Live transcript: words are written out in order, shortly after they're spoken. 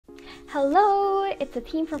Hello, it's the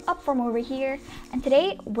team from Upform over here, and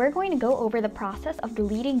today we're going to go over the process of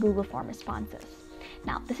deleting Google Form responses.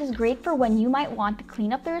 Now, this is great for when you might want to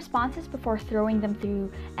clean up the responses before throwing them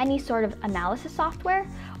through any sort of analysis software,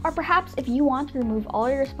 or perhaps if you want to remove all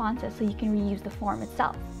your responses so you can reuse the form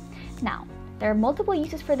itself. Now, there are multiple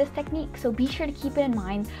uses for this technique, so be sure to keep it in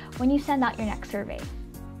mind when you send out your next survey.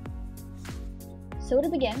 So to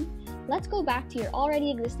begin, let's go back to your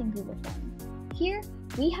already existing Google Form. Here,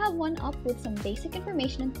 we have one up with some basic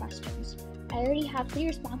information and questions. I already have 3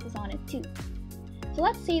 responses on it too. So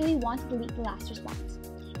let's say we want to delete the last response.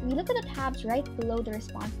 If we look at the tabs right below the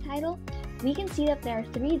response title, we can see that there are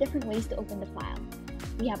 3 different ways to open the file.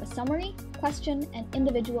 We have a summary, question, and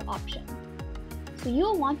individual option. So you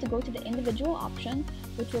will want to go to the individual option,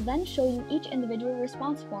 which will then show you each individual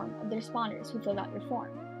response form of the responders who filled out your form.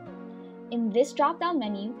 In this drop-down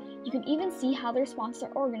menu, you can even see how the responses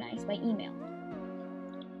are organized by email.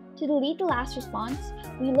 To delete the last response,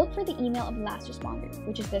 we look for the email of the last responder,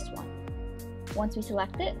 which is this one. Once we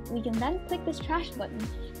select it, we can then click this trash button,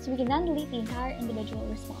 so we can then delete the entire individual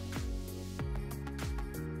response.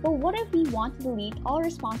 But what if we want to delete all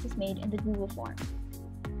responses made in the Google form?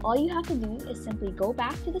 All you have to do is simply go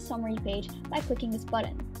back to the summary page by clicking this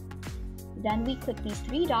button. Then we click these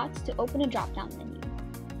 3 dots to open a drop-down menu.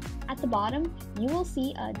 At the bottom, you will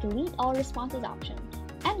see a Delete All Responses option,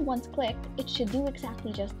 and once clicked, it should do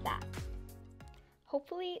exactly just that.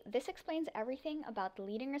 Hopefully, this explains everything about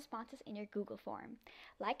deleting responses in your Google form.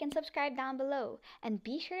 Like and subscribe down below, and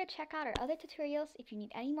be sure to check out our other tutorials if you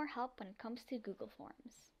need any more help when it comes to Google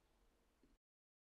Forms.